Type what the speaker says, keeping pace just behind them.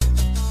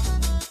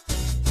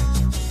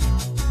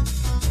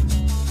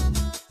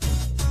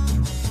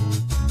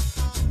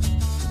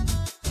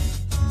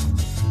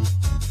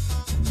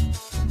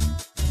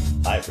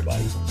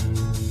everybody.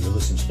 You're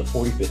listening to the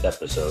 45th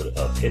episode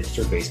of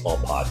Hipster Baseball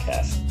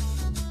Podcast,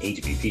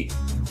 HBP,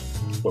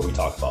 where we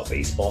talk about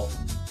baseball,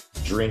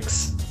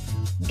 drinks,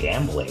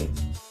 gambling,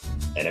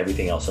 and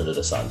everything else under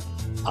the sun.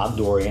 I'm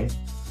Dorian.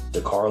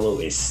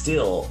 DeCarlo is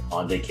still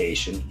on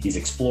vacation. He's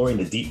exploring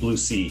the deep blue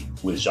sea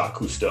with Jacques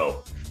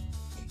Cousteau.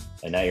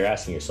 And now you're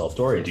asking yourself,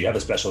 Dorian, do you have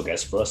a special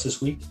guest for us this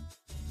week?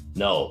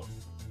 No.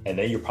 And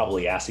then you're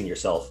probably asking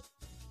yourself,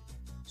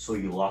 so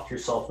you lock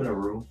yourself in a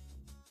room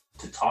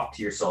to talk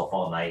to yourself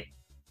all night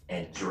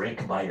and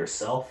drink by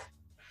yourself?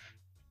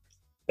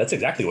 That's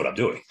exactly what I'm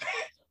doing.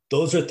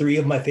 Those are three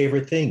of my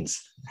favorite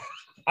things.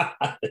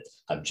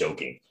 I'm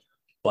joking,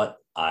 but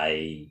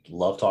I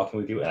love talking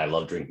with you and I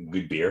love drinking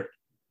good beer.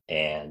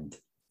 And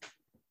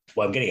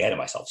well, I'm getting ahead of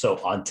myself. So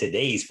on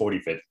today's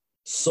 45th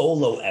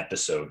solo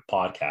episode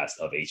podcast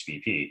of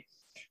HBP,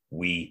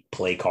 we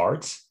play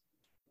cards,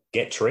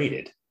 get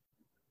traded,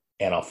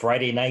 and on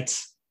Friday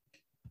nights,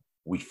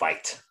 we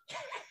fight.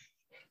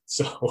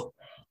 So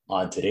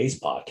on today's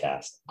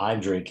podcast, I'm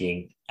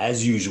drinking,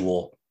 as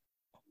usual,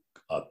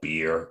 a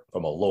beer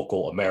from a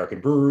local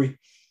American brewery.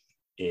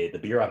 The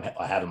beer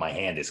I have in my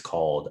hand is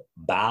called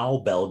Bow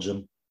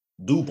Belgium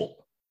Dubbel,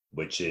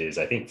 which is,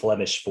 I think,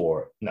 Flemish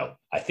for, no,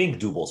 I think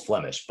Dubbel's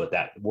Flemish, but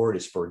that word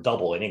is for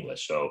double in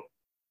English. So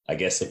I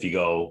guess if you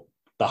go,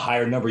 the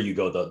higher number you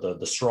go,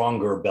 the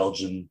stronger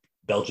Belgian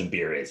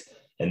beer is.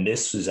 And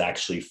this is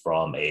actually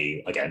from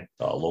a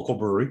local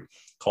brewery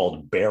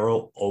called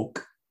Barrow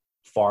Oak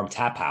Farm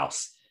Tap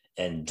House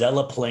in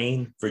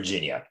Delaplane,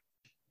 Virginia.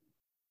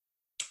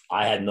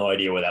 I had no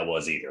idea where that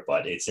was either,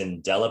 but it's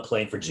in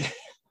Delaplane, Virginia.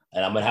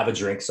 And I'm going to have a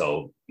drink,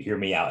 so hear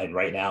me out. And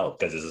right now,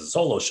 because this is a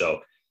solo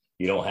show,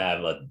 you don't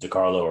have a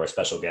DeCarlo or a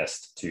special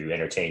guest to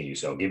entertain you.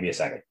 So give me a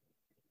second.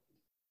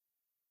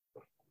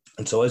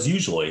 And so as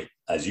usual,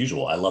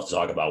 I love to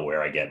talk about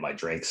where I get my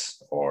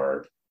drinks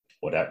or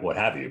what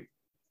have you.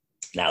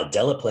 Now,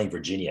 Delaplane,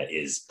 Virginia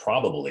is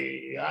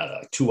probably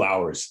 2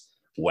 hours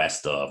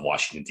west of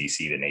Washington,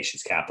 D.C., the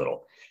nation's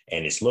capital.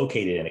 And it's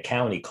located in a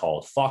county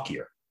called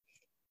Fauquier.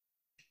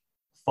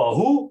 For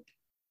who?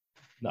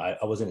 No,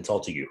 I wasn't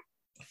insulting you.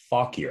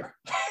 Fauquier.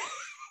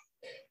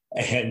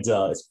 And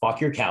it's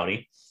Fauquier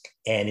County.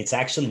 And it's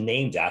actually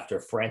named after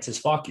Francis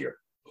Fauquier,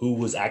 who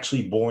was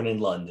actually born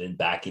in London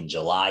back in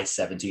July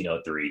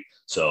 1703.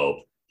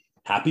 So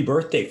happy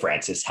birthday,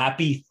 Francis.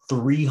 Happy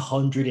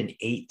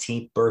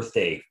 318th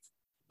birthday,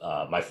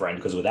 my friend,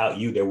 because without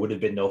you, there would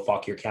have been no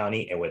Fauquier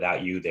County. And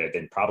without you, there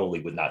then probably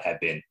would not have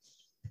been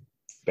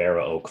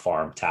Barrow Oak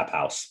Farm Tap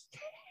House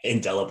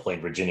in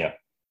Delaplane, Virginia.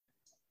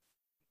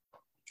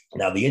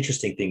 Now, the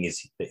interesting thing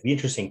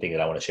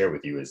that I want to share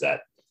with you is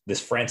that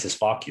this Francis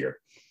Fauquier,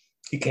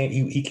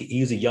 he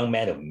was a young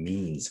man of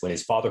means. When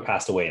his father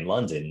passed away in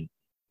London,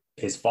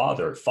 his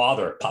father,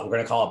 we're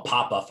going to call him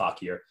Papa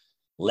Fauquier,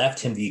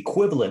 left him the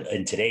equivalent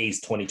in today's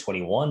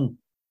 2021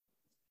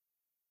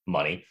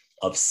 money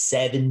of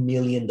 $7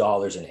 million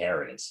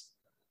inheritance.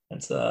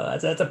 That's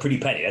a pretty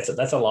penny.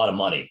 That's a lot of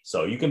money.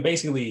 So you can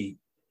basically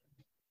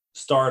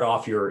start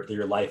off your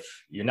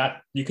life.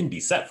 You can be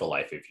set for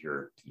life if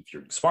you're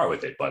smart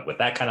with it, but with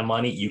that kind of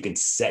money, you can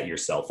set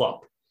yourself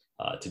up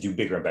to do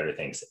bigger and better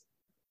things.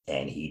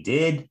 And he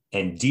did.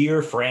 And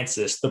dear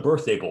Francis, the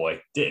birthday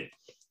boy, did,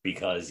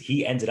 because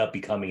he ended up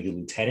becoming the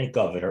lieutenant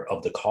governor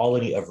of the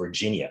colony of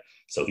Virginia.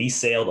 So he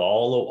sailed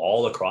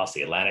all across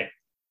the Atlantic.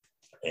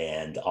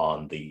 And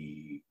on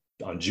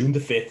June the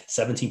 5th,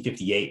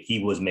 1758,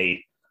 he was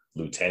made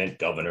lieutenant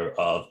governor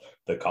of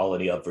the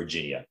colony of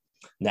Virginia.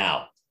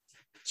 Now,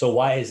 so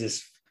why is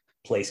this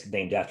place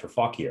named after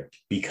Fauquier?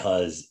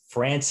 Because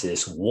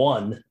Francis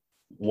won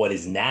what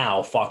is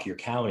now Fauquier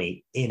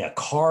County in a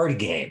card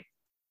game.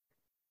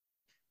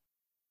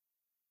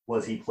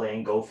 Was he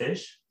playing Go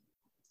Fish?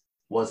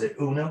 Was it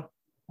Uno?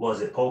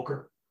 Was it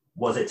poker?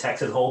 Was it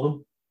Texas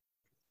Hold'em?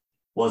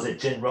 Was it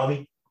gin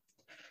rummy?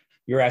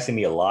 You're asking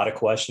me a lot of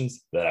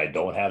questions that I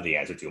don't have the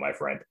answer to, my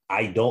friend.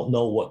 I don't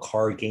know what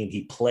card game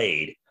he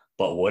played,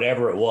 but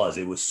whatever it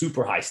was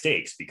super high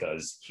stakes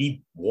because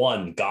he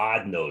won,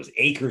 God knows,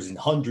 acres and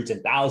hundreds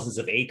and thousands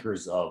of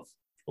acres of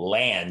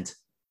land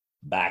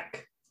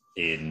back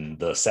in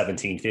the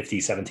 1750s,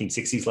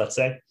 1760s, let's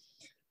say.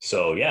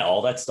 So yeah,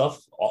 all that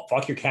stuff,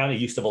 Fauquier County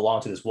used to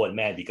belong to this one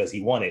man because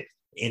he won it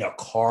in a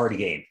card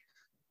game.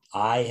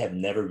 I've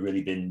never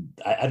really been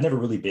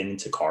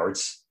into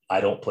cards. I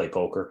don't play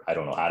poker. I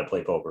don't know how to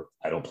play poker.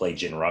 I don't play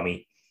gin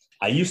rummy.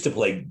 I used to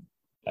play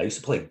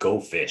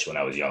Go Fish when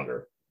I was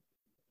younger.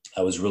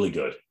 I was really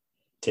good.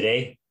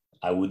 Today,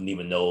 I wouldn't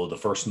even know the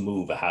first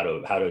move of how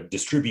to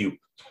distribute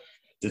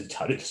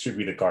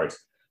the cards.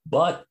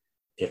 But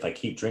if I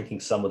keep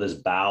drinking some of this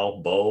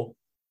Bow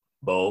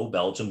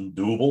Belgium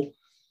Dubbel,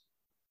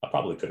 I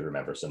probably could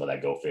remember some of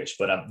that Go Fish.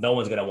 But no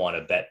one's going to want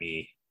to bet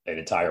me an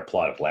entire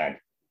plot of land.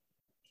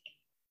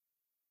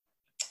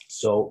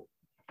 So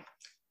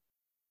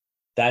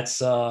that's,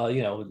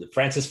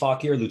 Francis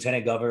Fauquier,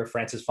 Lieutenant Governor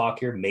Francis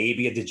Fauquier,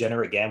 maybe a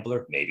degenerate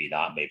gambler, maybe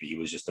not. Maybe he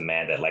was just a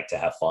man that liked to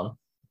have fun.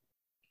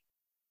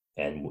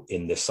 And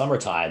in the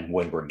summertime,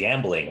 when we're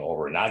gambling or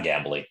we're not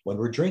gambling, when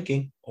we're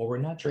drinking or we're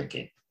not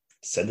drinking,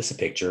 send us a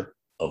picture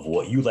of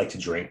what you like to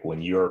drink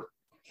when you're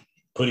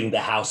putting the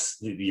house,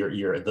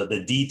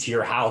 the deed to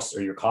your house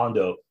or your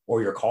condo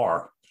or your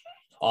car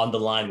on the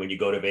line when you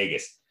go to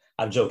Vegas.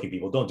 I'm joking,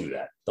 people. Don't do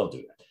that. Don't do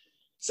that.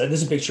 Send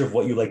us a picture of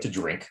what you like to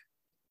drink.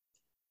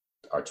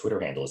 Our Twitter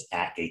handle is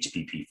at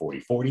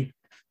HBP4040.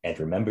 And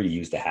remember to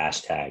use the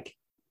hashtag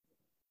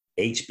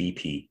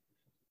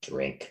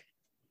HBPDrink.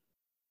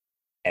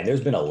 And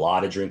there's been a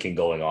lot of drinking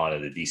going on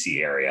in the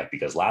DC area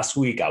because last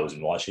week I was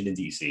in Washington,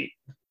 DC.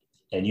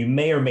 And you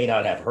may or may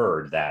not have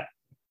heard that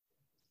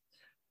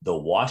the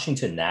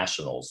Washington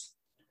Nationals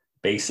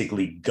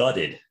basically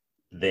gutted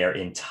their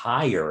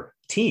entire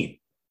team.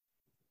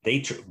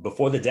 They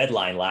before the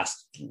deadline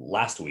last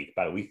week,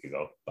 about a week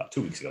ago, about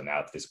 2 weeks ago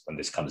now, when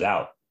this comes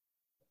out,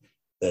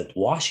 the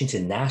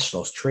Washington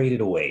Nationals traded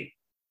away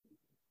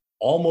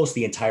almost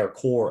the entire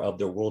core of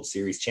their World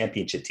Series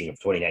championship team of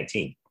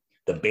 2019.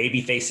 The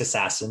babyface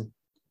assassin,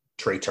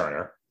 Trey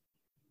Turner,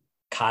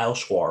 Kyle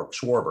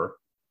Schwarber,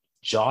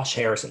 Josh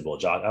Harrison. Well,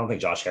 I don't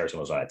think Josh Harrison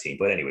was on that team,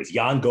 but anyways,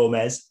 Yan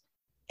Gomez,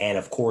 and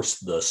of course,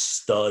 the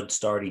stud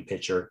starting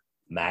pitcher,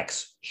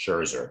 Max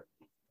Scherzer.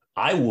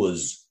 I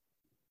was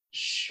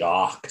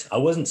shocked. I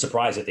wasn't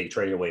surprised that they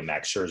traded away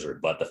Max Scherzer,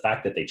 but the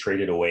fact that they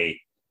traded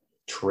away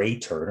Trey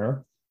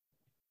Turner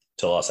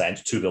to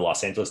the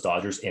Los Angeles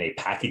Dodgers in a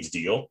package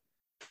deal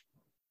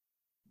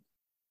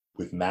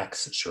with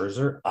Max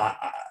Scherzer,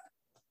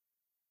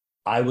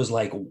 I was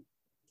like,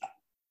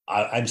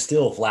 I'm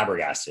still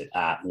flabbergasted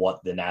at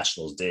what the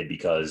Nationals did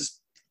because,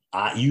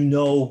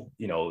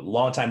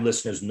 longtime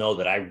listeners know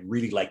that I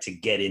really like to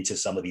get into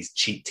some of these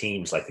cheap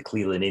teams like the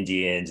Cleveland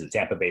Indians, the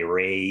Tampa Bay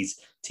Rays,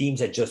 teams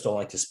that just don't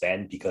like to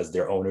spend because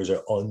their owners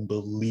are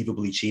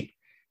unbelievably cheap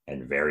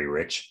and very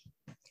rich,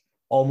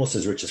 almost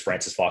as rich as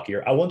Francis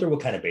Fauquier. I wonder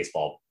what kind of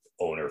baseball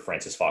owner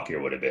Francis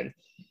Fauquier would have been,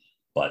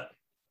 but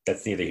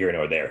that's neither here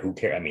nor there. Who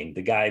cares? I mean,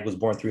 the guy was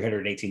born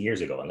 318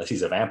 years ago. Unless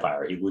he's a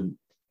vampire, he wouldn't.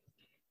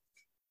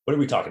 What are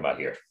we talking about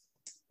here?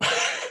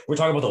 We're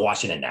talking about the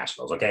Washington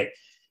Nationals, okay?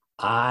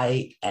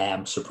 I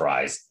am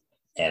surprised.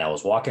 And I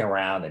was walking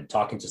around and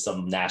talking to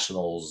some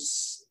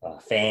Nationals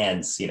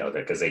fans,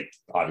 because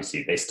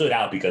they stood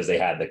out because they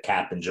had the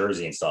cap and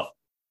jersey and stuff.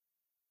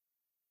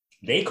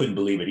 They couldn't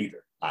believe it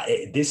either.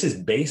 This is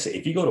basic.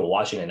 If you go to a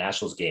Washington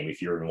Nationals game,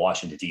 if you're in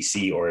Washington,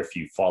 D.C., or if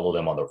you follow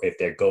them if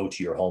they go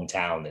to your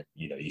hometown and,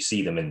 you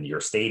see them in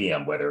your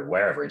stadium,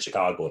 wherever in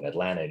Chicago, in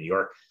Atlanta, in New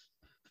York,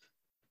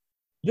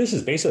 this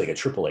is basically like a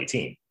AAA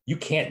team. You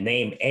can't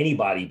name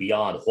anybody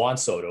beyond Juan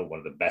Soto, one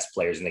of the best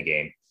players in the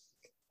game.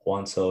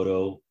 Juan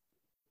Soto.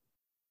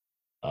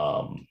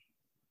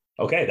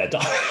 Okay,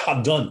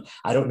 I'm done.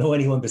 I don't know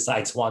anyone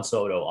besides Juan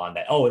Soto on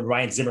that. Oh, and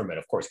Ryan Zimmerman,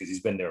 of course, because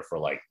he's been there for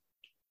like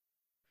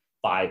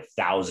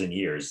 5,000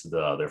 years,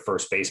 their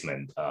first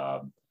baseman.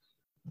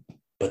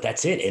 But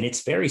that's it. And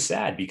it's very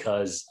sad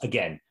because,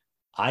 again,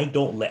 I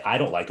don't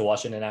like the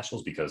Washington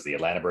Nationals because the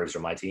Atlanta Braves are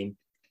my team.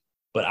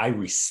 But I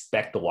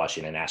respect the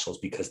Washington Nationals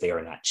because they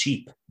are not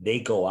cheap. They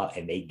go out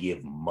and they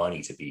give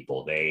money to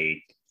people.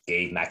 They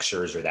gave Max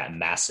Scherzer that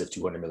massive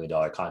 $200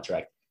 million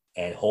contract.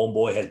 And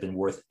homeboy has been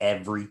worth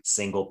every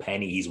single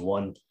penny. He's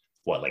won,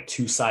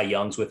 2 Cy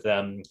Youngs with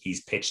them.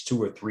 He's pitched 2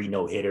 or 3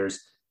 no-hitters.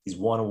 He's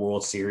won a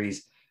World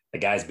Series. The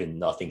guy's been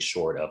nothing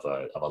short of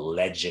a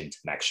legend,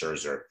 Max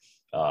Scherzer.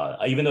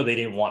 Even though they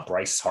didn't want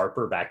Bryce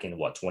Harper back in,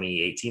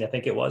 2018, I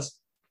think it was.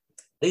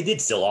 They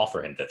did still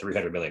offer him the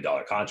 $300 million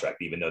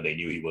contract, even though they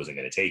knew he wasn't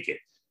going to take it.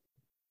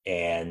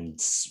 And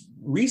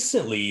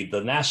recently,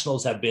 the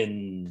Nationals have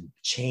been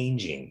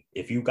changing.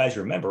 If you guys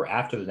remember,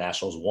 after the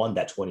Nationals won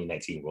that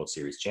 2019 World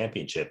Series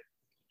championship,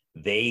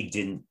 they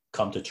didn't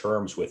come to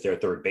terms with their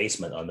third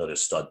baseman, another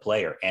stud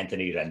player,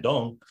 Anthony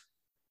Rendon.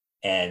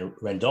 And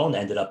Rendon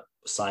ended up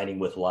signing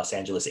with Los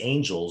Angeles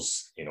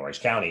Angels in Orange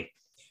County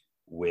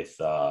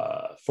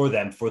for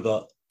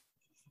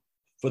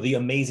the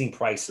amazing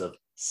price of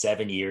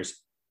 7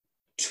 years,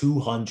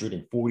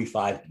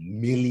 $245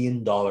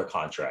 million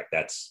contract.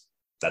 That's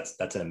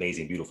an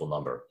amazing, beautiful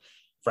number.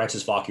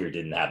 Francis Fauquier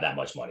didn't have that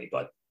much money,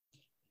 but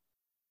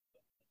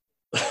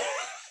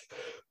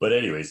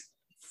anyways,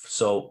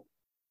 so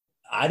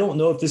I don't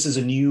know if this is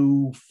a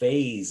new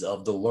phase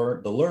of the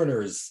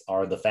Lerners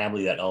are the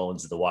family that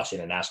owns the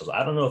Washington Nationals.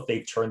 I don't know if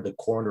they've turned the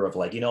corner of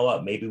like, you know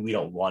what, maybe we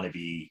don't want to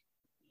be,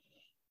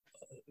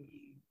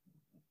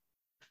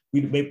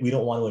 we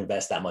don't want to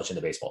invest that much in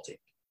the baseball team.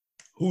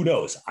 Who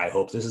knows? I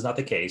hope this is not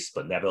the case,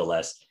 but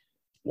nevertheless,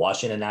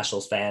 Washington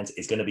Nationals fans,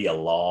 it's going to be a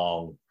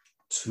long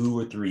 2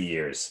 or 3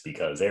 years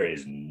because there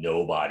is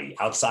nobody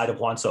outside of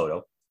Juan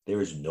Soto.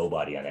 There is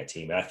nobody on that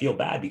team. And I feel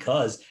bad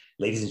because,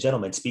 ladies and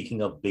gentlemen,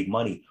 speaking of big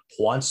money,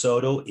 Juan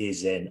Soto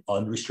is an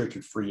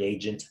unrestricted free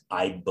agent,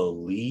 I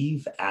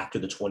believe, after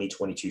the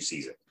 2022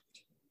 season.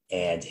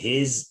 And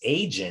his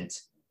agent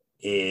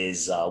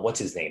is, what's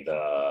his name?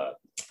 The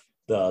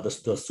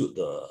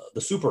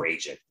super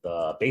agent,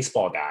 the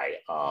baseball guy.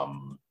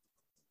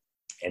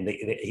 And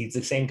he's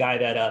the same guy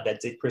that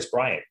did Chris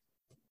Bryant.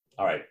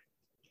 All right.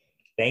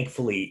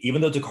 thankfully,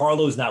 even though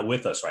DeCarlo is not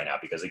with us right now,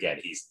 because again,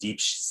 he's deep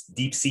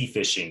sea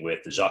fishing with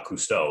Jacques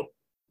Cousteau,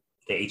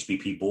 the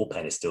HBP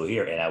bullpen is still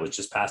here. And I was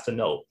just passed a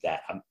note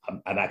that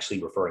I'm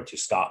actually referring to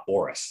Scott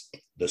Boras,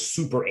 the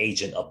super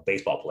agent of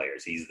baseball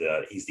players. He's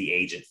the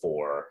agent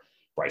for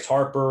Bryce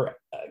Harper,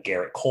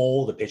 Garrett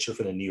Cole, the pitcher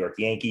for the New York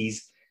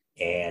Yankees,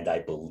 and I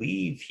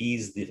believe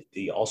he's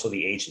also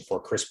the agent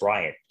for Chris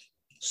Bryant.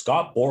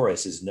 Scott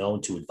Boras is known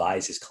to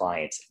advise his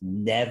clients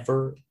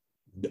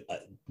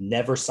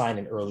never sign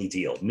an early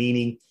deal,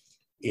 meaning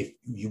if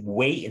you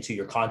wait until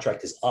your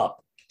contract is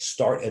up,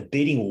 start a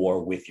bidding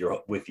war with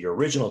your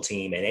original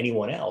team and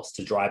anyone else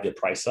to drive the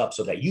price up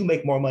so that you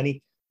make more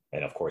money.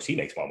 And of course, he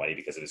makes more money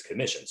because of his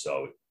commission.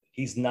 So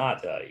he's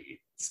not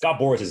Scott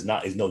Boras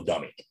is no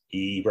dummy.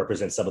 He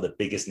represents some of the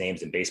biggest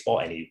names in baseball,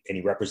 and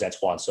he represents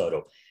Juan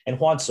Soto. And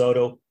Juan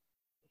Soto,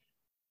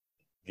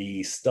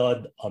 the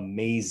stud,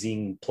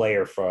 amazing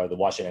player for the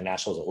Washington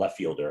Nationals, a left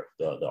fielder,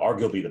 the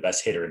arguably the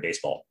best hitter in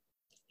baseball.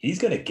 He's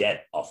going to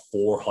get a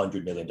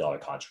 $400 million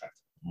contract.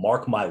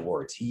 Mark my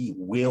words, he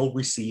will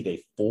receive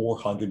a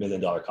 $400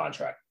 million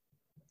contract.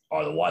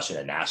 Are the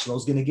Washington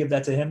Nationals going to give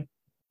that to him?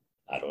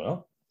 I don't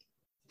know.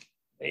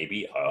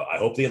 Maybe. I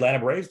hope the Atlanta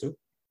Braves do.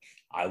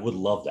 I would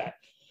love that.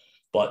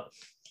 But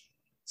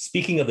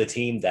speaking of the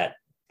team that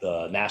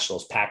the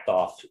Nationals packed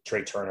off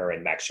Trey Turner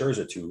and Max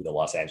Scherzer to the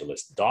Los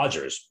Angeles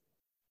Dodgers,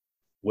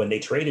 when they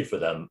traded for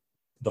them,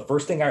 the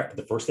first thing I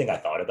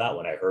thought about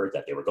when I heard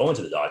that they were going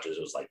to the Dodgers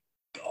was like,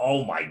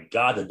 oh my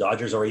God, the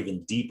Dodgers are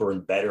even deeper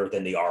and better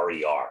than they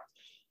already are.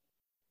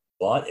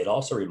 But it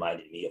also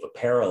reminded me of a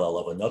parallel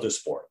of another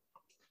sport.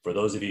 For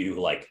those of you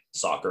who like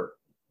soccer,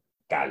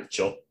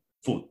 calcio,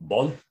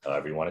 football,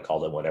 however you want to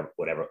call it,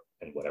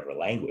 whatever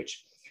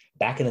language.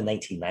 Back in the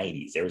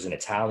 1990s, there was an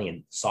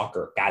Italian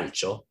soccer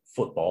calcio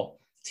football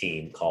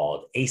team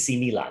called AC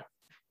Milan.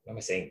 What am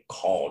I saying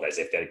called as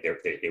if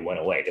they went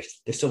away?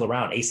 They're still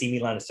around. AC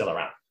Milan is still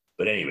around.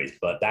 But anyways,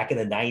 back in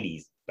the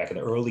 90s, back in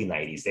the early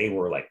 90s, they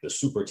were like the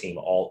super team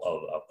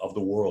of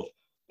the world.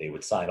 They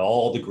would sign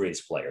all the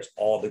greatest players.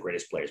 All the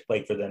greatest players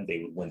played for them.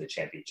 They would win the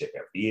championship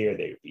every year.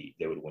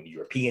 They would win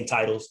European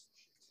titles.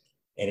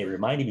 And it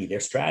reminded me their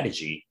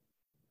strategy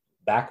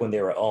back when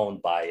they were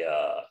owned by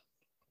a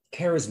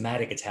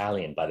charismatic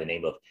Italian by the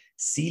name of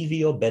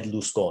Silvio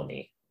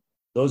Berlusconi.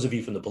 Those of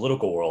you from the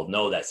political world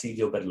know that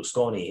Silvio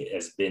Berlusconi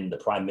has been the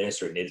prime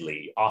minister in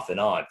Italy off and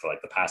on for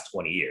like the past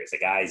 20 years. The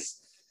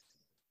guy's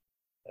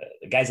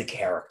a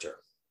character,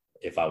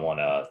 if I want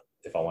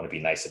to be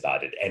nice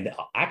about it. And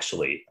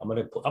actually, I'm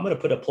gonna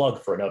put a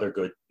plug for another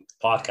good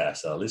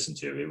podcast I listened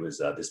to. It was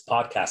this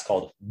podcast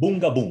called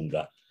Bunga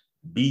Bunga,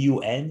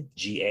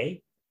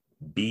 Bunga,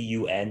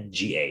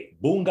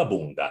 Bunga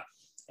Bunga,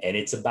 and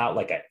it's about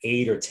like an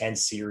 8 or 10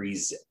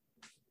 series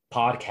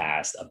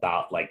podcast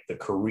about like the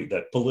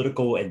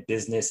political and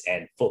business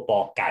and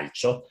football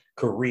calcio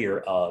career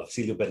of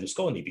Silvio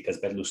Berlusconi, because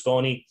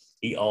Berlusconi,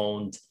 he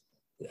owned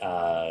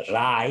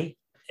Rai,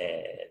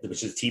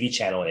 which is a TV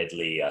channel in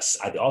Italy.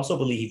 I also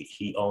believe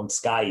he owned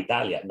Sky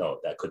Italia. No,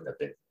 that couldn't have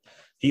been.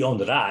 He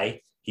owned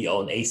Rai. He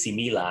owned AC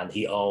Milan.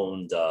 He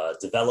owned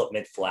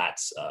development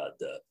flats.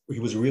 He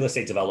was a real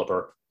estate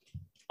developer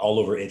all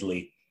over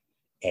Italy.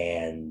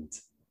 And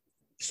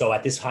so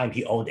at this time,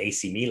 he owned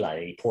AC Milan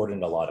and he poured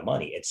in a lot of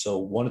money. And so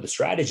one of the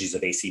strategies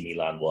of AC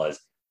Milan was,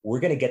 we're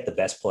going to get the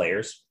best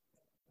players,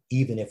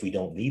 even if we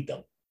don't need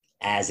them,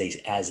 as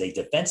a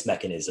defense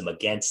mechanism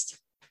against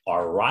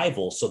our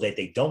rivals so that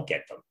they don't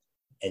get them.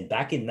 And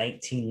back in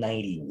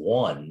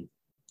 1991,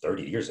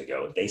 30 years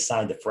ago, they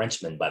signed a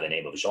Frenchman by the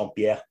name of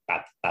Jean-Pierre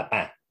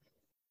Papin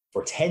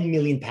for 10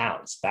 million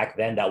pounds. Back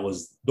then, that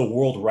was the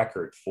world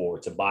record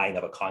to buying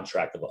of a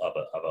contract of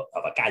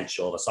a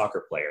calcio, of a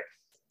soccer player.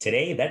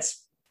 Today,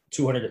 that's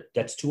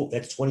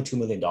 $22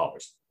 million,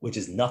 which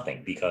is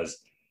nothing, because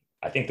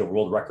I think the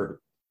world record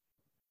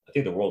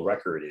is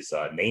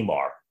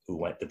Neymar,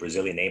 the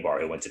Brazilian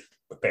Neymar, who went to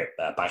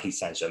Paris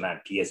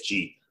Saint-Germain,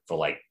 PSG, for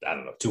like, I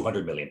don't know,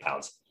 200 million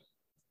pounds.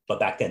 But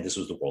back then, this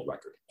was the world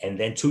record. And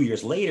then 2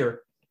 years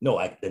later,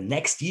 the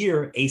next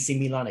year, AC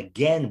Milan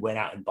again went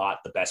out and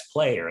bought the best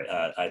player,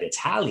 an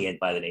Italian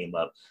by the name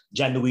of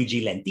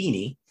Gianluigi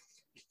Lentini,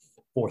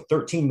 for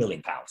 13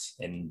 million pounds.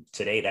 And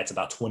today, that's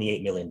about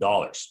 $28 million.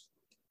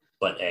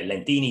 But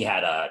Lentini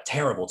had a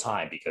terrible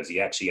time, because he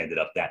actually ended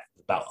up that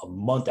about a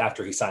month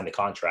after he signed the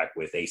contract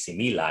with AC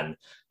Milan,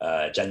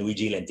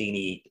 Gianluigi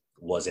Lentini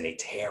was in a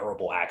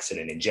terrible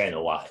accident in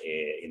Genoa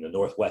in the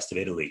northwest of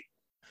Italy.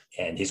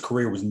 And his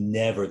career was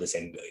never the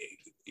same.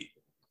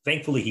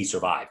 Thankfully, he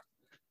survived,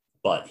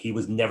 but he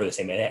was never the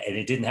same. And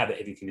it didn't have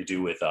anything to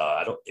do with,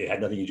 it had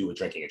nothing to do with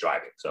drinking and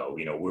driving. So,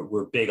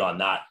 we're big on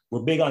that.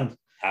 We're big on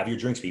have your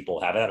drinks,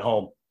 people, have it at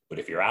home. But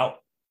if you're out,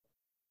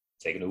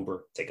 take an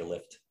Uber, take a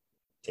Lyft,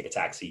 take a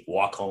taxi,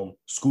 walk home,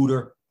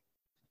 scooter,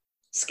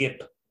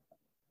 skip,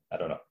 I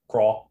don't know,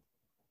 crawl.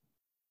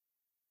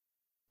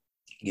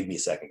 Give me a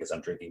second, because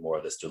I'm drinking more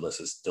of this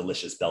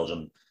delicious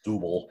Belgian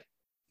double.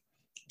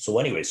 So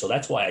anyway, so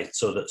that's why.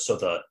 So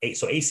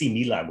AC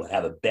Milan would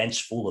have a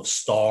bench full of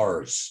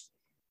stars,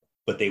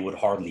 but they would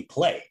hardly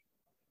play.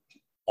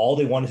 all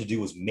they wanted to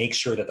do was make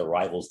sure that the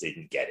rivals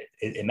didn't get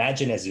it.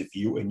 Imagine as if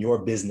you, in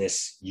your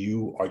business,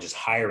 you are just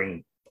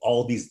hiring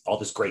all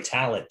this great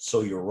talent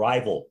so your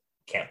rival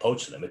can't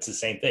poach them. It's the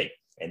same thing.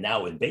 And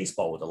now in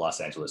baseball with the Los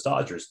Angeles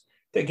Dodgers,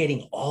 they're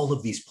getting all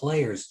of these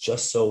players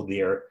just so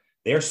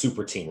their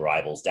super team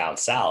rivals down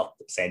south,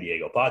 San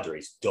Diego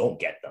Padres, don't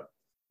get them.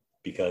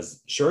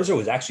 Because Scherzer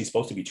was actually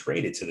supposed to be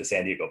traded to the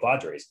San Diego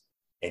Padres,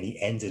 and he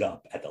ended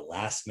up at the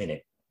last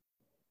minute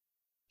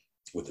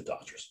with the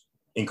Dodgers.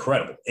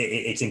 Incredible.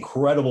 It's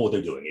incredible what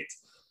they're doing.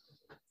 It's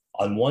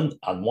on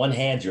one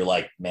hand, you're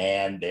like,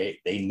 man,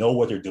 they know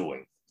what they're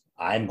doing.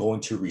 I'm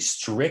going to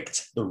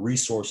restrict the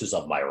resources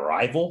of my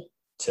rival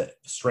to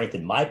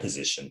strengthen my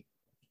position.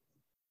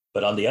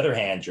 But on the other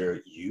hand,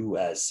 you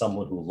as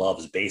someone who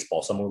loves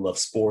baseball, someone who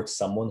loves sports,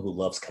 someone who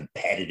loves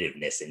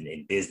competitiveness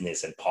in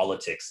business and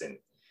politics and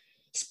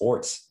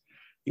sports,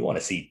 you want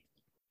to see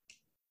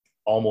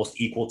almost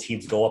equal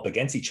teams go up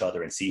against each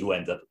other and see who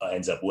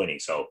ends up winning.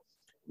 So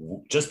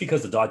just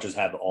because the Dodgers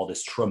have all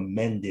this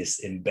tremendous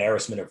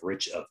embarrassment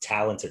of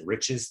talent and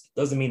riches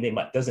doesn't mean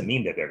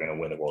that they're going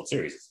to win the World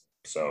Series.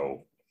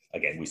 So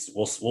again,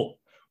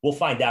 we'll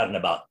find out in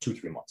about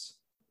 2-3 months.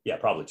 Yeah,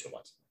 probably 2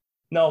 months.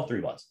 No, 3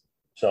 months.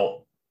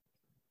 So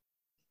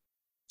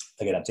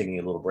again, I'm taking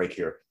a little break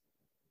here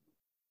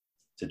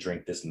to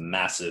drink this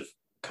massive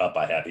cup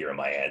I have here in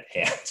my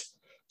hand.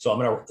 So I'm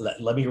gonna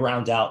let me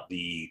round out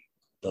the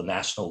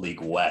National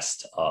League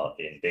West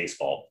in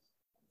baseball.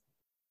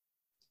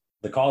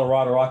 The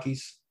Colorado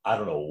Rockies, I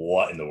don't know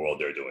what in the world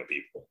they're doing,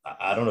 people.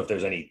 I don't know if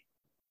there's any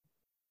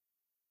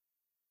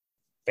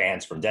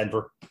fans from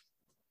Denver.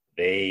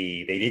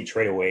 They didn't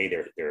trade away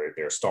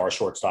their star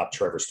shortstop,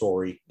 Trevor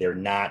Story. They're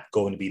not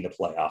going to be in the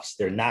playoffs.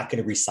 They're not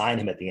going to re-sign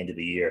him at the end of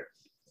the year.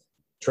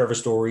 Trevor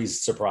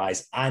Story's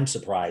surprised. I'm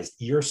surprised.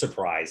 You're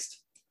surprised.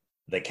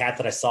 The cat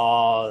that I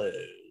saw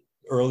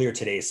earlier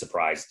today is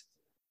surprised.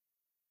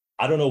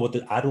 I don't know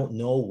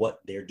what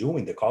they're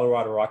doing. The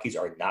Colorado Rockies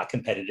are not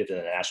competitive in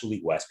the National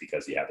League West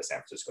because you have the San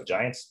Francisco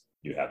Giants,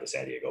 you have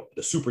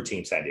the super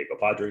team San Diego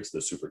Padres,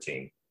 the super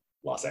team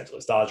Los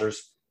Angeles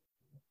Dodgers.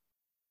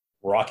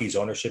 Rockies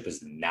ownership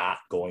is not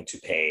going to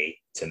pay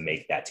to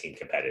make that team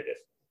competitive.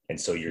 And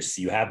so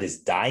you have this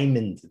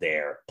diamond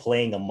there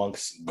playing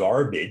amongst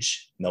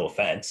garbage, no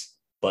offense,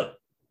 but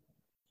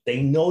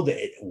they know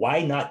that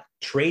why not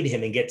trade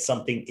him and get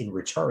something in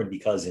return?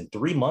 Because in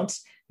 3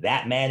 months,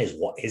 that man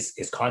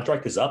his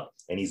contract is up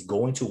and he's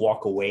going to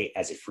walk away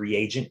as a free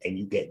agent and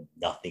you get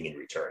nothing in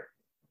return.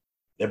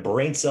 The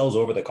brain cells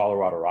over the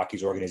Colorado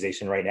Rockies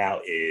organization right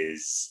now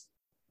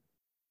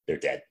they're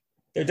dead.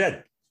 They're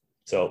dead.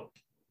 So,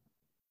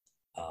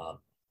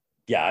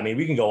 yeah, I mean,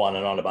 we can go on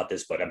and on about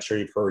this, but I'm sure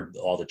you've heard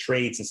all the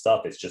trades and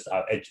stuff. It's just,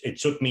 it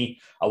took me,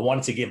 I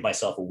wanted to give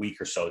myself a week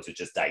or so to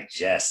just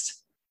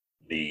digest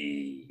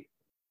the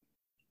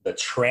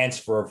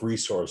transfer of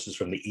resources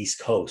from the East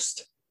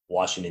Coast,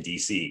 Washington,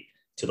 D.C.,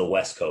 to the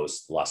West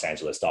Coast, Los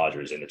Angeles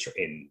Dodgers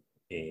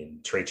in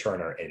Trey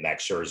Turner and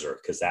Max Scherzer,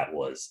 because that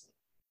was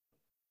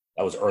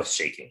earth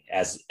shaking.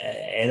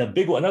 And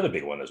another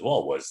big one as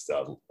well was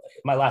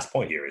my last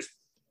point here is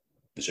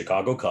the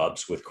Chicago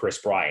Cubs with Chris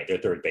Bryant, their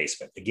third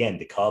baseman. Again,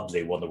 the Cubs,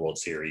 they won the World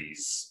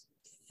Series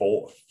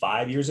 4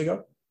 years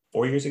ago.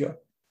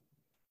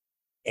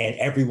 And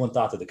everyone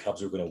thought that the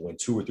Cubs were going to win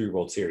 2 or 3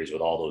 World Series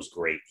with all those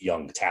great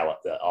young talent,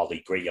 all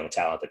the great young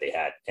talent that they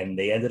had. And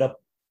they ended up,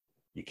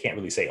 you can't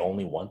really say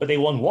only one, but they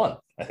won one.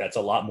 That's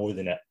a lot more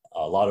than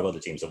a lot of other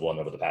teams have won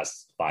over the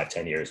past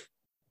 5-10 years.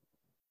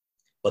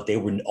 But they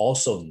were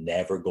also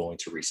never going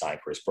to re-sign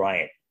Chris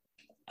Bryant.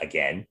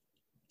 Again,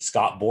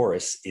 Scott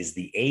Boras is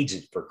the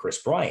agent for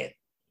Chris Bryant.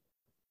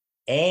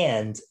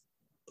 And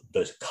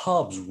the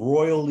Cubs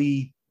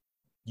royally,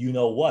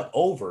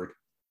 overed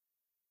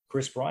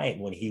Chris Bryant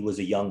when he was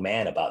a young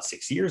man about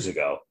 6 years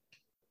ago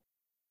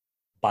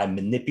by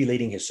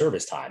manipulating his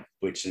service time,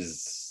 which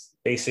is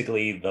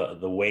basically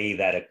the way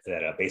that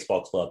a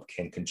baseball club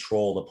can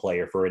control the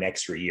player for an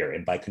extra year.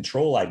 And by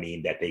control, I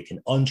mean that they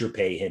can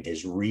underpay him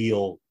his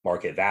real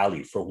market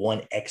value for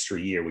 1 extra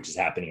year, which is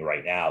happening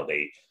right now.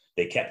 They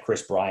kept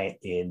Chris Bryant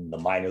in the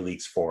minor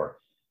leagues for,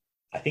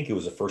 I think it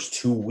was the first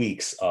 2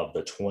 weeks of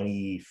the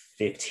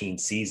 2015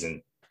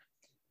 season.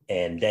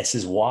 And this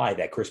is why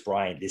that Chris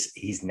Bryant,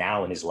 he's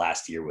now in his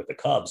last year with the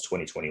Cubs,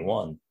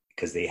 2021,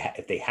 because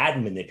if they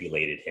hadn't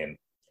manipulated him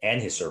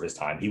and his service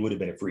time, he would have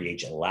been a free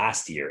agent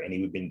last year and he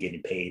would have been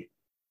getting paid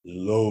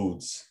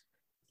loads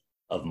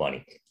of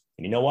money.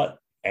 And you know what?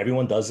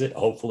 Everyone does it.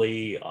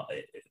 Hopefully,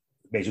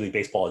 Major League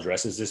Baseball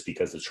addresses this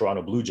because the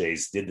Toronto Blue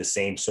Jays did the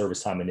same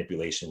service time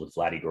manipulation with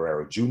Vladdy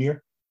Guerrero Jr.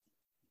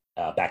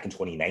 Back in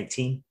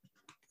 2019,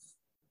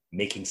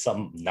 making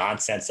some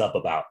nonsense up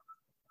about,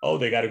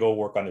 they got to go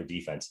work on their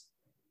defense.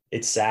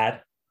 It's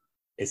sad.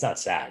 It's not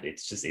sad.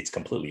 It's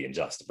completely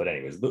unjust. But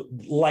anyways,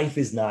 life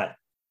is not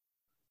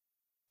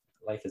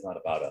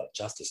about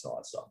justice and all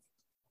that stuff.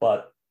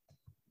 But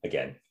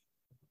again,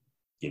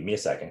 give me a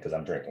second because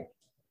I'm drinking.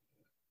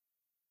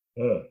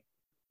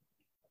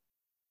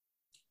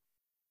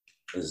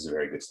 This is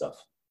very good stuff.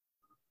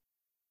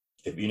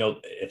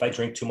 if I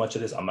drink too much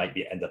of this, I might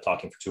end up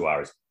talking for 2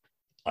 hours.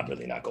 I'm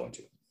really not going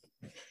to.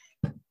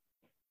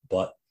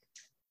 But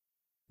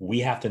we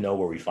have to know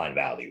where we find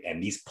value.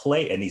 And these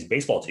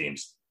baseball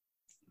teams,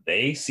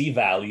 they see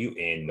value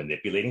in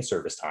manipulating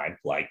service time,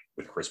 like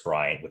with Chris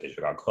Bryant with the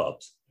Chicago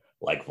Cubs,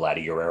 like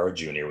Vladdy Guerrero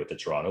Jr. with the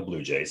Toronto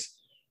Blue Jays,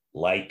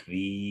 like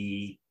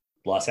the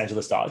Los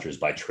Angeles Dodgers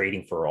by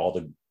trading for all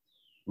the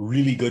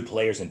really good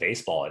players in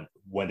baseball, and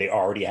when they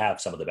already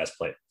have some of the best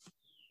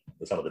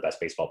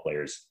baseball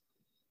players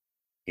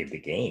in the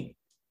game.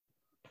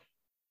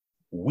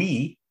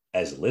 We,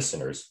 as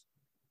listeners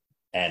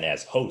and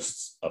as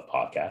hosts of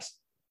podcasts,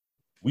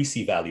 we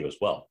see value as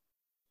well.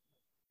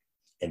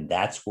 And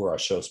that's where our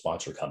show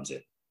sponsor comes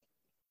in.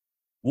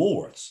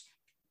 Woolworths,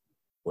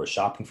 where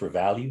shopping for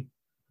value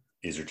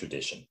is a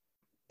tradition.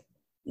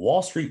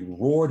 Wall Street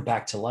roared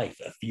back to life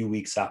a few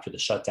weeks after the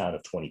shutdown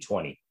of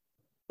 2020,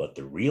 but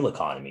the real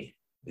economy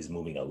is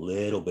moving a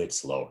little bit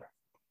slower.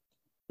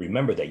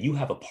 Remember that you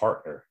have a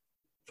partner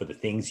for the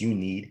things you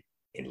need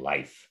in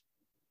life.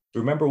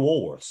 Remember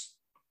Woolworths,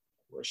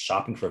 where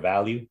shopping for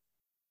value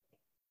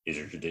is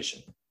a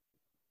tradition.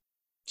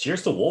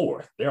 Cheers to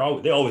Woolworth. They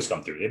always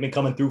come through. They've been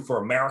coming through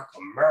for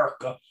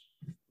America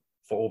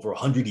for over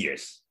 100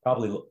 years,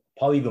 probably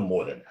even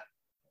more than that.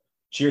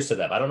 Cheers to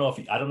them. I don't know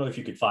if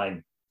you could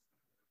find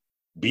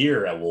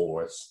beer at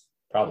Woolworths.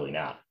 Probably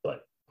not,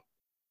 but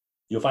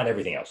you'll find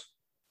everything else.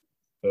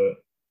 But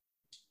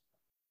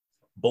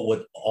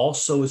what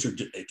also is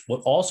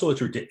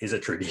a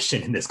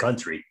tradition in this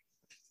country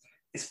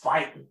is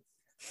fighting.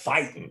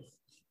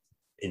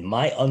 In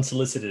my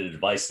unsolicited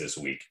advice this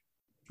week,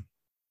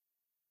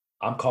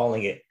 I'm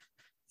calling it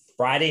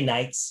Friday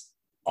nights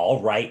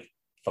all right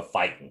for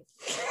fighting.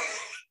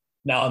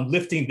 Now I'm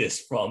lifting this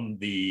from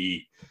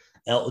the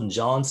Elton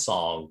John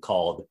song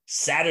called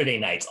Saturday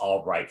Nights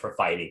All Right for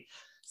Fighting.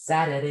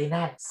 Saturday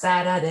night,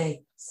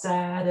 Saturday. It's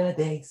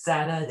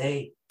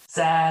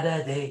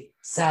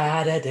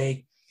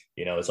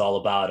all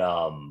about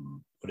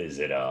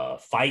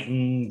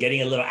fighting,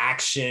 getting a little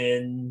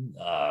action,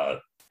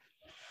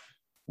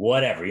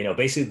 whatever.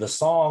 Basically the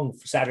song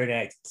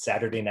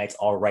Saturday Nights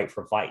All Right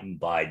for Fighting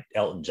by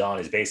Elton John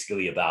is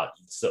basically about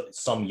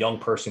some young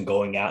person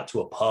going out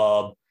to a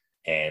pub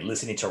and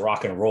listening to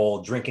rock and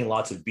roll, drinking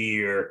lots of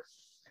beer,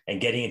 and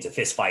getting into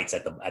fist fights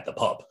at the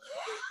pub.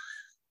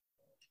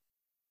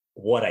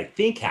 What I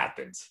think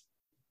happens.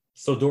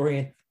 So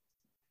Dorian,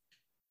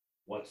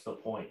 what's the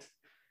point?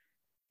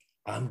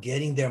 I'm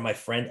getting there, my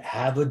friend.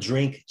 Have a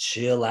drink,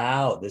 chill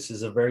out. This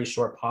is a very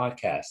short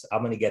podcast.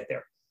 I'm going to get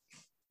there.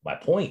 My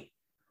point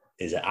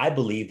is that I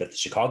believe that the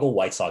Chicago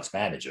White Sox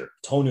manager,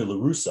 Tony La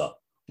Russa,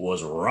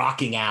 was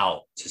rocking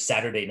out to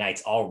Saturday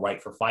Nights All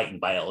Right for Fighting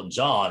by Elton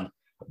John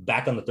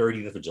back on the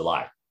 30th of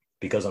July.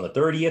 Because on the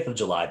 30th of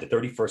July, the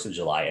 31st of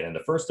July, and then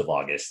the 1st of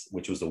August,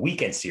 which was the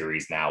weekend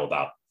series now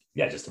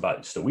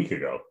just a week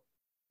ago,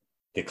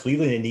 the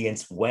Cleveland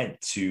Indians went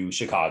to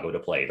Chicago to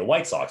play the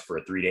White Sox for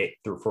a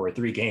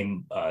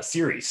three-game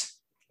series.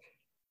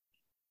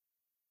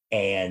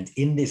 And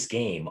in this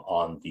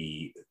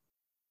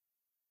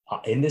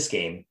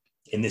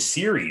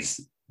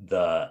series,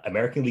 the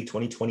American League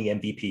 2020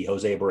 MVP,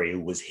 Jose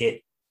Abreu, was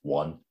hit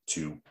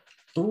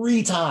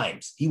 3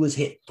 times. He was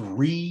hit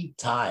 3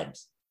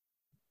 times.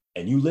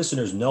 And you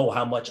listeners know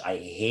how much I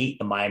hate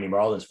the Miami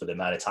Marlins for the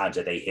amount of times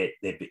that they've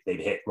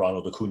hit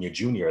Ronald Acuna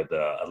Jr.,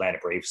 the Atlanta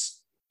Braves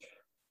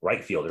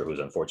right fielder who's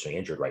unfortunately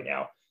injured right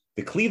now.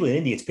 The Cleveland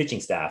Indians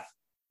pitching staff,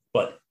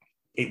 but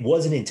it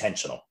wasn't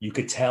intentional. You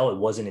could tell it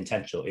wasn't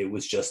intentional. It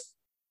was just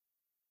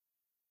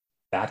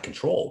bad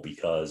control,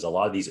 because a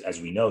lot of these,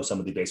 as we know,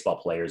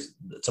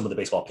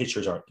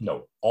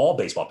 all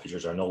baseball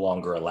pitchers are no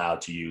longer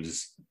allowed to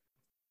use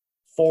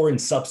foreign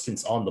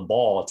substance on the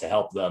ball to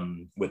help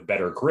them with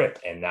better grip.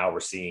 And now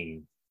we're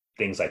seeing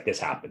things like this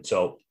happen.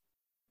 So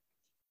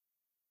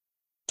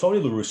Tony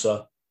La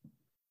Russa,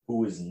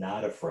 who is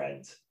not a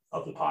friend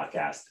of the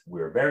podcast,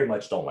 we very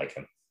much don't like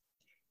him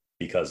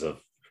because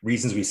of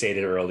reasons we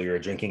stated earlier: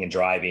 drinking and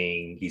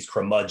driving. He's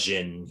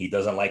curmudgeon. He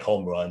doesn't like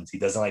home runs. He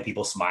doesn't like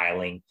people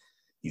smiling.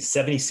 He's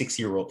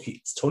 76-year-old.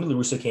 Tony La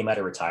Russa came out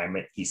of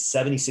retirement. He's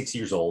 76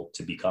 years old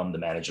to become the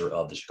manager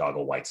of the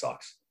Chicago White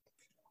Sox.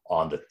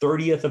 On the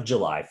 30th of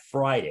July,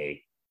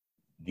 Friday,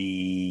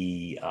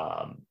 the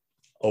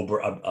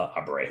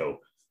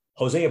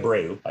Jose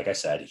Abreu, like I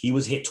said, he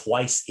was hit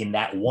twice in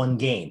that one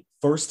game.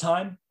 First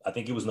time, I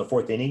think it was in the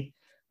 4th inning,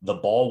 the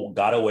ball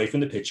got away from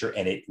the pitcher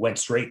and it went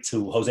straight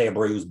to Jose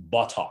Abreu's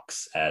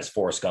buttocks, as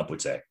Forrest Gump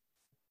would say.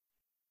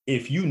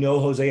 If you know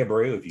Jose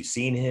Abreu, if you've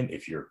seen him,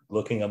 if you're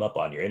looking him up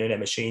on your internet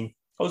machine,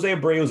 Jose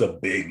Abreu is a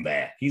big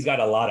man. He's got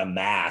a lot of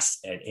mass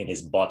in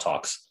his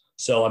buttocks.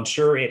 So I'm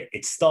sure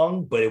it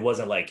stung, but it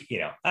wasn't like,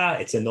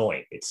 it's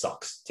annoying. It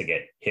sucks to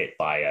get hit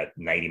by a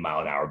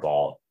 90-mile-an-hour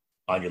ball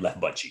on your left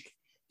butt cheek.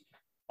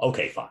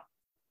 Okay, fine.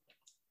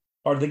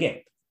 Part of the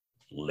game.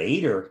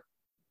 Later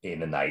in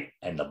the night,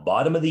 and the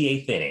bottom of the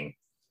 8th inning,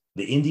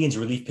 the Indians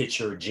relief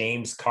pitcher,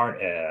 James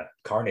Karnichak.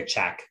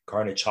 I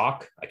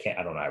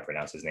don't know how to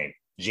pronounce his name.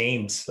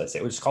 James, let's say,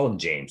 we'll just call him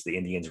James, the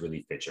Indians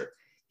relief pitcher.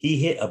 He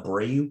hit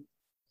Abreu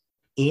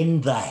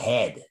in the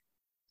head.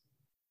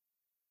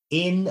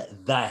 In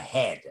the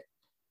head.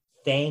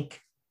 Thank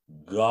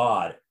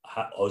God.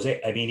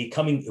 Jose, I mean,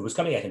 it was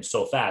coming at him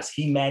so fast.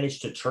 He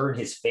managed to turn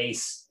his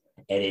face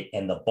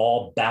and the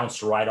ball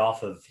bounced right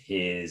off of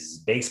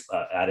his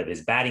out of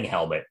his batting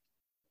helmet.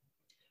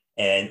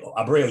 And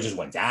Abreu just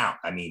went down.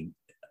 I mean,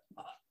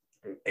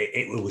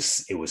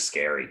 it was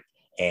scary.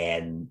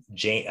 And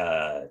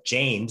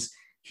James,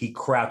 he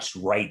crouched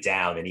right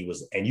down, and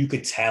you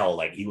could tell,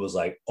 like, he was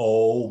like,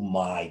 oh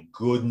my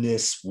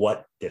goodness,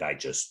 what did I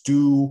just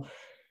do?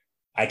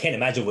 I can't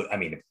imagine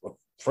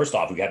first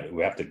off, we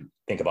have to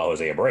think about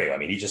Jose Abreu. I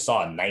mean, he just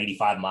saw a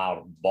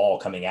 95-mile ball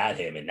coming at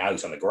him, and now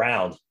he's on the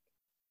ground.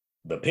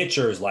 The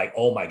pitcher is like,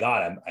 oh my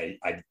God,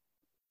 I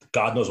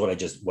God knows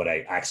what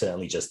I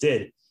accidentally just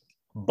did.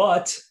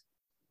 But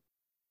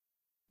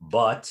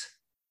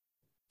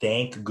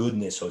thank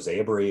goodness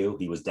Jose Abreu,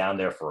 he was down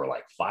there for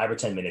like 5 or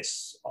 10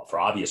 minutes for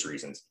obvious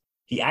reasons.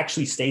 He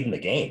actually stayed in the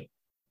game.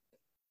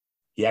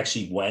 He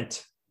actually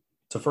went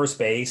to first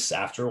base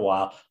after a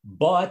while.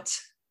 But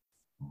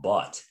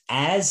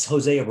as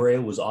Jose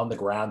Abreu was on the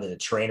ground and the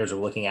trainers were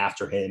looking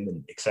after him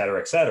and et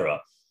cetera,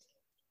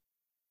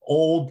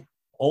 old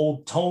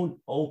Tony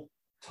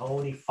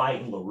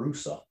Fighting La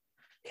Russa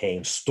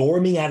came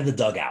storming out of the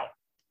dugout.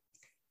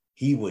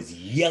 He was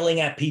yelling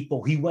at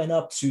people. He went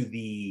up to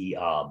the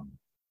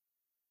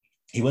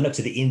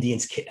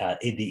Indians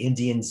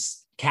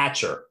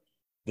catcher,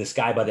 this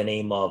guy by the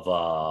name of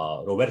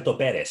Roberto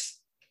Perez,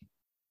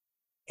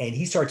 and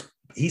he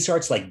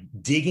starts like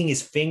digging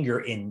his finger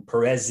in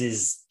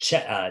Perez's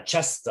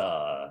chest,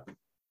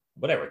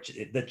 whatever,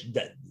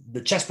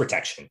 the chest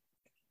protection.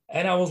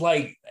 And I was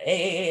like,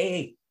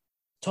 hey,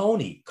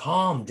 Tony,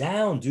 calm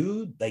down,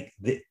 dude. Like,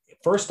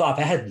 first off,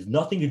 it had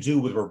nothing to do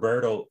with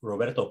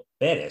Roberto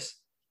Perez.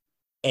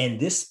 And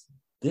this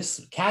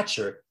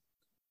catcher,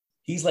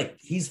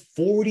 he's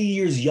 40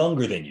 years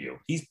younger than you.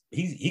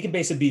 He can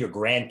basically be your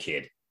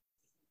grandkid.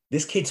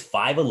 This kid's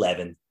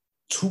 5'11",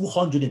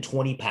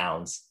 220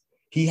 pounds.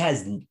 He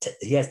has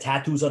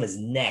tattoos on his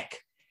neck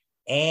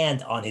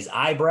and on his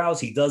eyebrows.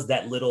 He does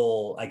that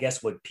little, I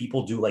guess what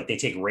people do, like they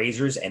take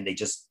razors and they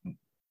just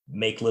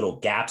make little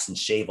gaps and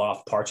shave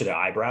off parts of their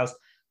eyebrows.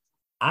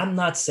 I'm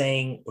not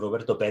saying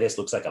Roberto Perez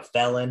looks like a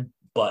felon,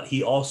 but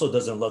he also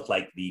doesn't look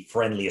like the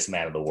friendliest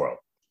man in the world.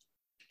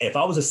 If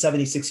I was a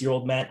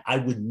 76-year-old man, I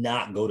would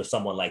not go to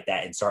someone like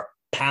that and start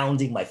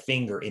pounding my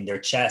finger in their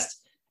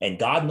chest. And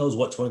God knows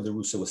what Tony La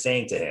Russa was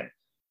saying to him.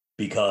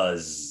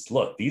 Because,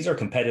 look, these are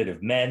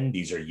competitive men.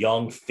 These are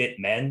young, fit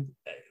men.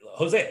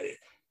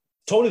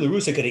 Tony La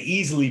Russa could have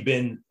easily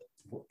been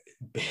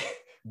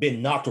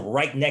knocked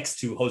right next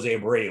to Jose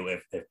Abreu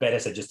if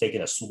Perez had just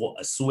taken a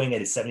swing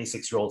at his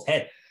 76-year-old's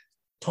head.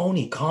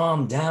 Tony,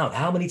 calm down.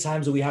 How many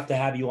times do we have to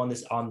have you on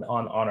this on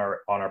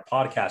our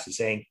podcast and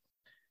saying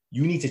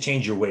you need to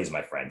change your ways,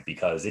 my friend,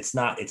 because it's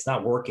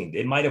not working.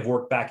 It might have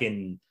worked back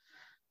in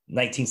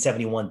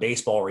 1971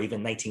 baseball or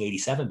even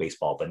 1987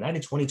 baseball, but not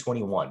in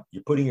 2021.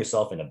 You're putting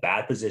yourself in a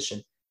bad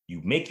position.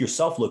 You make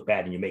yourself look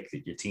bad and you make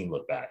your team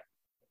look bad.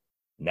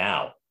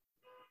 Now,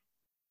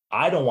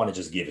 I don't want to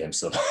just give him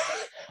some.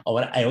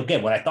 When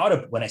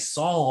I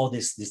saw all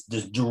this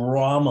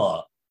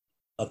drama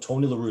of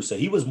Tony La Russa,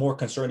 he was more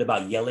concerned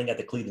about yelling at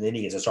the Cleveland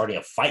Indians and starting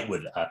a fight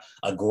with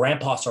a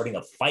grandpa starting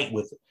a fight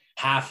with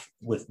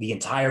the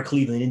entire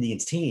Cleveland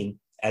Indians team,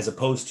 as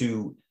opposed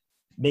to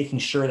making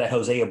sure that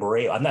Jose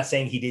Abreu, I'm not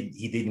saying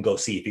he didn't go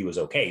see if he was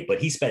okay, but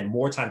he spent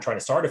more time trying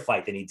to start a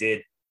fight than he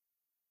did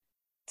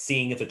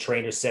seeing if the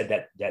trainer said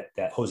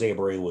that Jose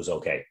Abreu was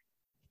okay.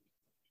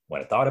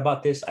 When I thought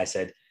about this, I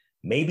said,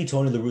 maybe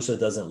Tony La Russa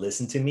doesn't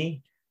listen to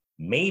me.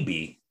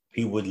 Maybe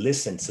he would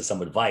listen to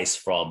some advice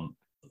from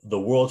the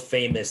world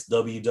famous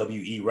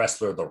WWE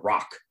wrestler, The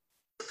Rock.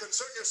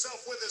 Concern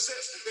yourself with is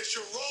this: it's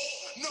your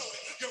role, know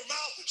it, your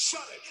mouth,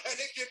 shut it, and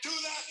if you do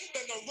that,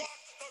 then The Rock.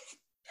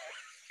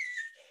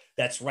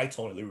 That's right,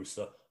 Tony La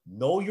Russa.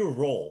 Know your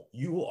role.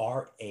 You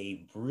are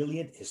a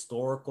brilliant,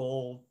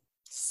 historical,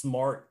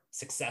 smart,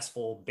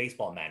 successful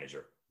baseball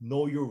manager.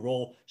 Know your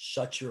role.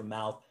 Shut your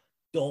mouth.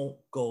 Don't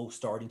go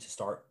starting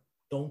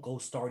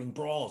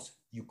brawls.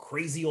 You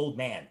crazy old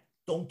man.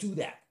 Don't do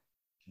that.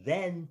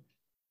 Then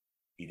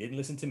he didn't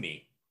listen to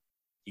me.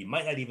 He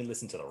might not even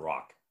listen to The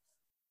Rock.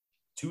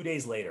 2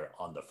 days later,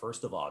 on the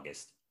 1st of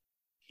August,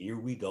 here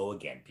we go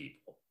again,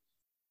 people.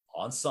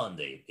 On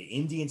Sunday, the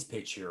Indians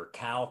pitcher,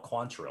 Cal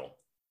Quantrill,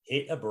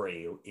 hit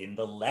Abreu in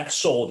the left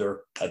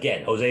shoulder.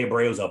 Again, Jose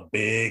Abreu's a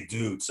big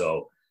dude,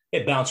 so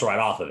it bounced right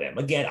off of him.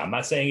 Again, I'm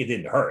not saying it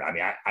didn't hurt. I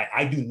mean,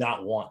 I do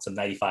not want some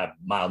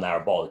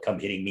 95-mile-an-hour ball to come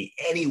hitting me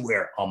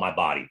anywhere on my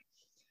body.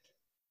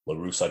 La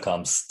Russa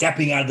comes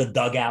stepping out of the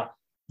dugout,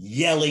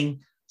 yelling,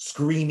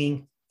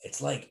 screaming.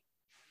 It's like,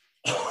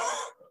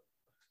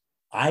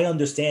 I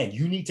understand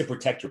you need to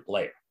protect your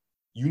player.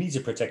 you need to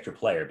protect your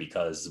player,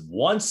 because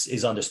once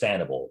is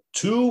understandable.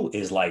 2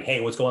 is like,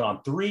 hey, what's going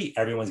on? 3,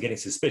 everyone's getting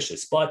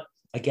suspicious. But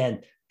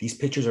again, these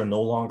pitchers are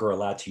no longer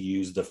allowed to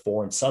use the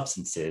foreign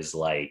substances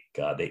like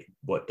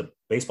what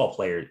baseball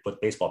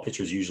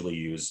pitchers usually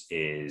use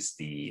is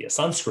the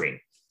sunscreen.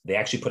 They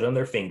actually put it on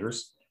their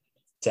fingers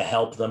to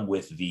help them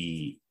with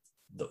the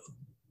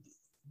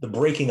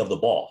breaking of the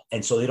ball.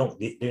 And so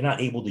they're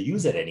not able to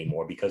use it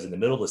anymore, because in the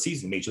middle of the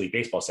season, Major League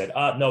Baseball said,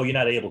 no, you're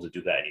not able to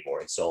do that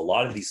anymore. And so a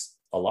lot of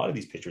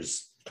these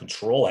pitchers'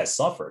 control has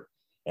suffered.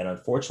 And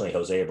unfortunately,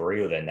 Jose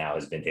Abreu then now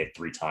has been hit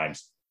 3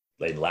 times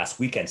in last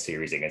weekend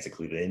series against the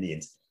Cleveland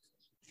Indians.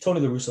 Tony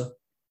La Russa,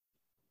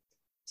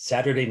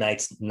 Saturday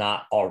night's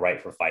not all right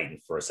for fighting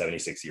for a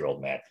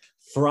 76-year-old man.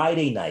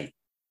 Friday night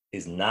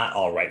is not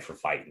all right for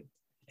fighting,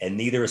 and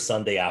neither is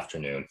Sunday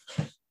afternoon.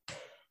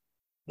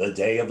 The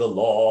day of the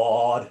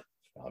Lord.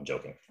 No, I'm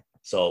joking.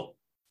 So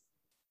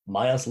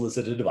my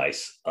unsolicited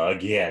advice,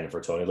 again,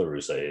 for Tony La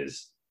Russa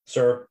is,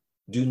 sir,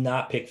 do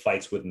not pick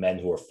fights with men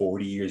who are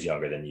 40 years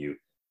younger than you,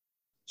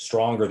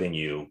 stronger than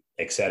you,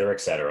 et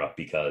cetera,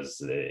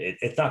 because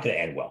it's not going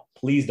to end well.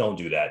 Please don't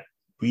do that.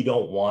 We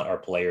don't want our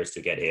players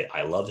to get hit.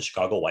 I love the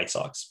Chicago White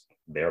Sox.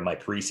 They're my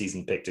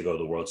preseason pick to go to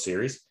the World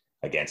Series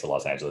against the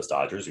Los Angeles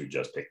Dodgers, who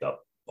just picked up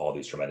all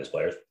these tremendous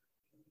players.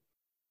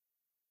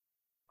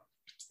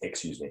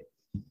 Excuse me.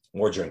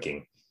 More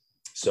drinking.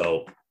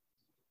 So,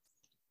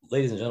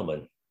 ladies and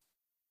gentlemen,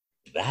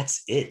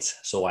 that's it.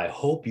 So I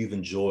hope you've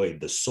enjoyed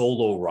the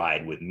solo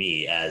ride with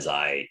me as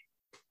I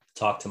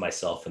talk to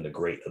myself in the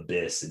great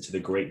abyss, into the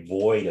great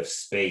void of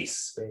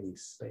space.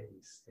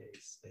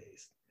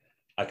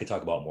 I could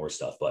talk about more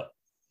stuff, but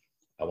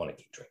I want to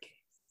keep drinking.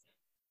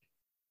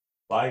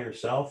 By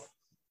yourself?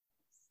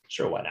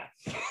 Sure, why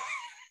not?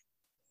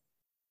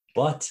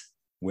 But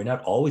we're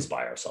not always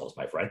by ourselves,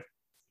 my friend,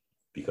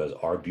 because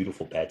our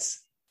beautiful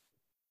pets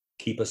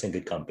keep us in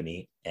good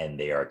company, and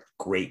they are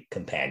great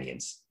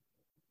companions,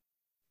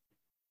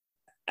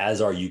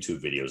 as are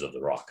YouTube videos of The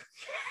Rock.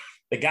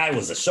 The guy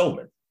was a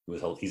showman.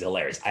 He's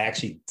hilarious. I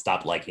actually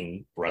stopped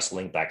liking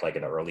wrestling back like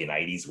in the early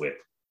 90s with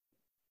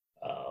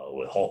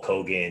Hulk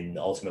Hogan,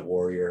 Ultimate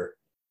Warrior,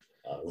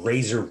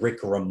 Razor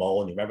Rick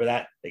Ramon. You remember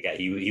that? The guy,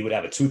 he would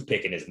have a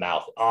toothpick in his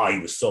mouth. He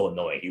was so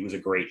annoying. He was a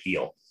great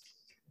heel.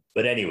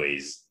 But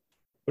anyways,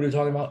 what are we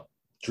talking about?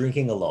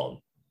 Drinking alone.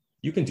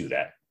 You can do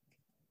that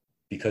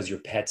because your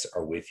pets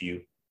are with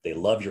you. They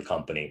love your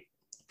company.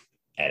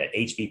 And at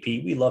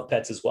HBP, we love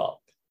pets as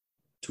well.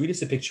 Tweet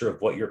us a picture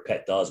of what your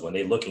pet does when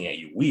they're looking at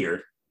you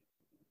weird.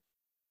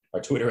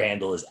 Our Twitter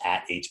handle is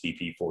at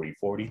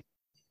HBP4040.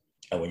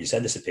 And when you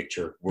send us a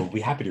picture, we'll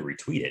be happy to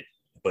retweet it,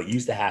 but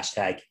use the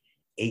hashtag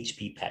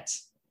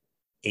HBPets,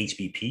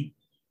 HBP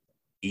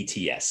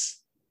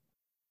ETS.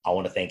 I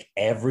want to thank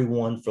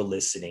everyone for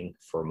listening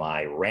for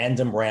my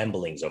random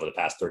ramblings over the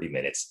past 30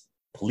 minutes.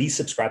 Please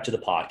subscribe to the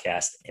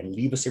podcast and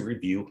leave us a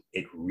review.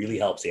 It really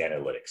helps the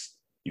analytics.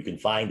 You can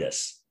find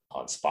us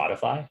on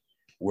Spotify.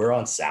 We're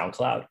on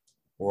SoundCloud.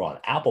 We're on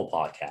Apple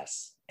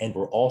Podcasts. And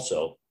we're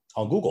also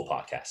on Google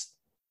Podcasts.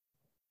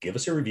 Give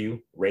us a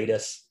review, rate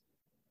us,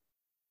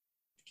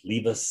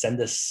 send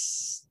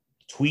us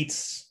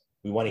tweets.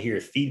 We want to hear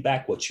your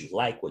feedback, what you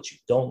like, what you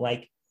don't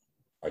like.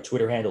 Our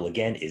Twitter handle,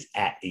 again, is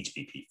at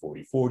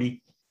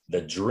HBP4040.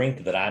 The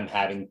drink that I'm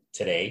having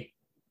today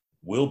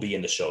will be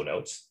in the show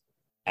notes.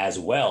 As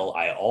well,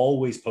 I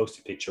always post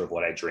a picture of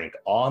what I drink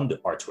on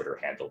our Twitter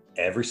handle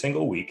every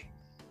single week.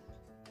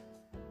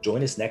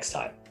 Join us next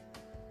time.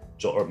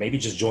 Or maybe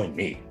just join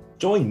me.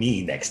 Join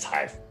me next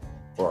time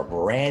for a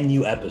brand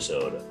new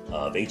episode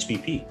of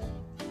HBP,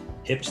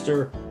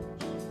 Hipster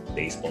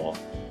Baseball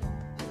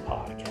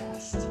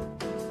Podcast.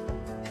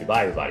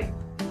 Goodbye, everybody.